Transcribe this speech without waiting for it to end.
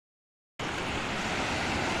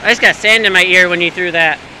I just got sand in my ear when you threw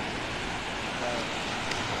that.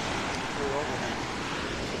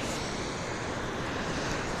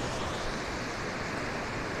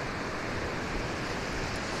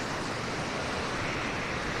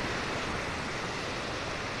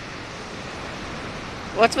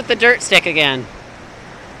 What's with the dirt stick again?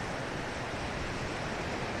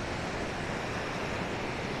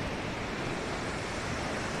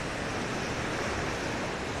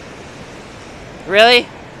 Really?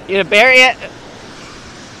 You gonna bury it?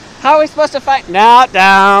 How are we supposed to find? No,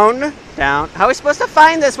 down, down. How are we supposed to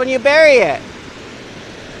find this when you bury it?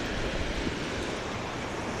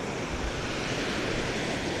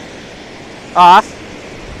 Off.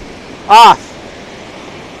 Off.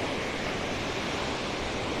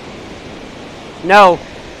 No.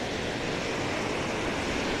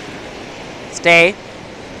 Stay.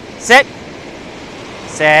 Sit.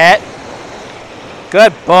 Sit.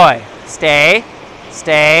 Good boy. Stay.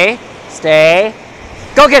 Stay. Stay.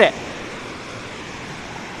 Go get it.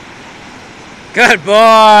 Good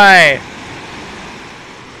boy.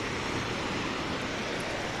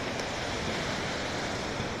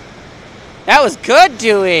 That was good,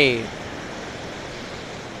 Dewey.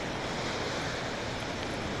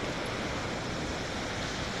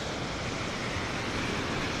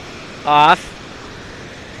 Off.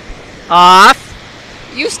 Off.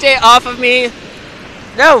 You stay off of me.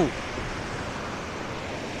 No.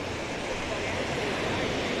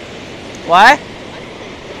 What?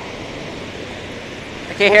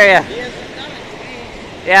 I can't hear you.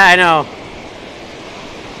 Yeah, I know.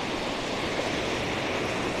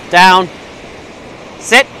 Down.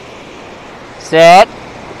 Sit. Sit.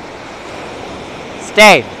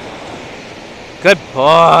 Stay. Good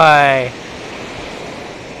boy.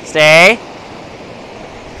 Stay.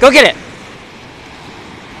 Go get it.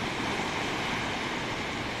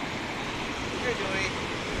 Here, Dewey.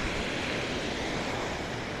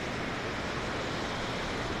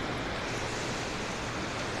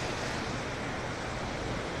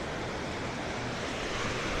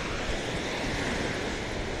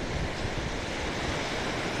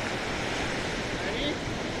 Ready?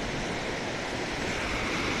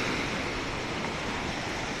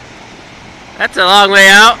 That's a long way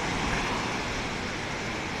out.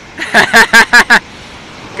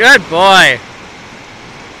 Good boy.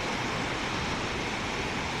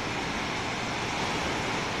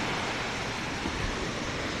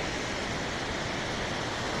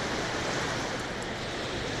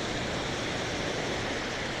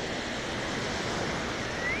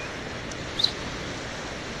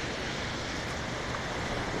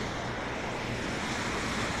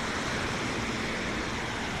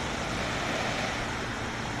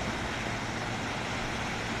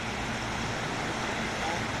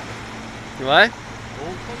 What?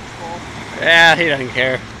 Yeah, he doesn't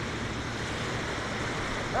care.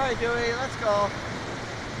 Alright, Dewey, let's go.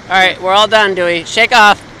 Alright, we're all done, Dewey. Shake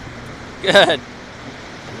off. Good.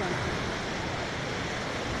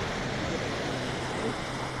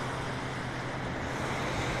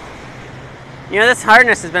 You know, this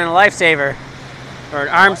harness has been a lifesaver. Or an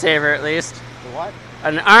arm saver, at least. The what?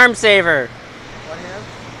 An arm saver. What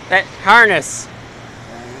is? That harness.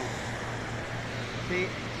 See, I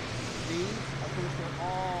think they're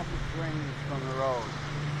all drains from the road.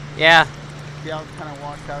 Yeah. See how it kind of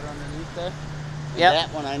washed out underneath there? Yep.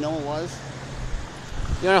 That one I know was.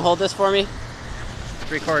 You want to hold this for me?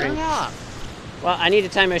 It's recording. Turn it off. Well, I need to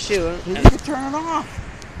tie my shoe. You need to turn it off.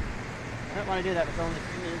 I don't want to do that. It's only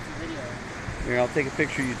 3 minutes of video. Here, I'll take a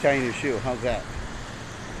picture of you tying your shoe. How's that?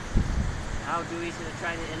 How Dewey's going to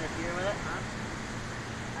try to interfere with it, huh?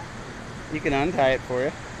 You can untie it for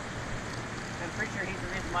you. I'm pretty sure he's the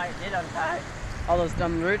reason why it did untie. All those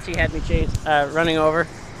dumb roots he had me running over.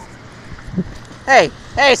 Hey,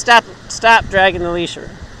 stop dragging the leash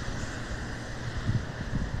around.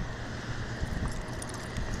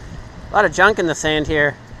 A lot of junk in the sand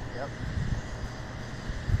here. Yep.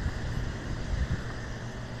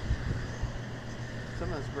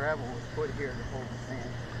 Some of this gravel was put here to hold the sand.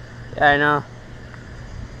 Yeah, I know.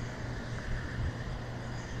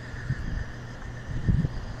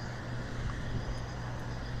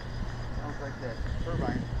 Sounds like that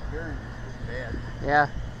turbine bearing is bad. Yeah.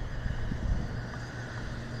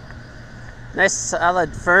 Nice,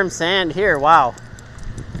 solid, firm sand here. Wow.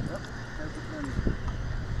 Yep. Hasn't been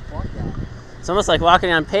walked on. It's almost like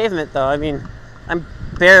walking on pavement, though. I mean, I'm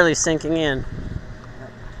barely sinking in.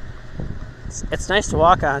 Yep. It's nice to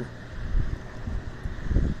walk on.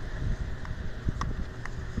 It's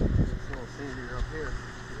a little sandier up here.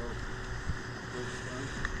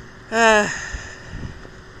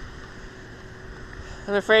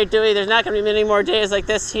 I'm afraid, Dewey, there's not going to be many more days like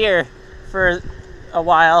this here for a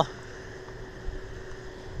while.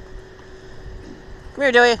 Come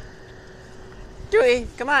here, Dewey. Dewey,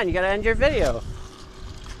 come on, you got to end your video.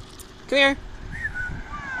 Come here.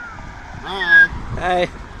 Hi. Hi.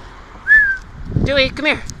 Dewey, come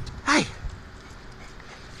here. Hi.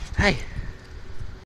 Hi.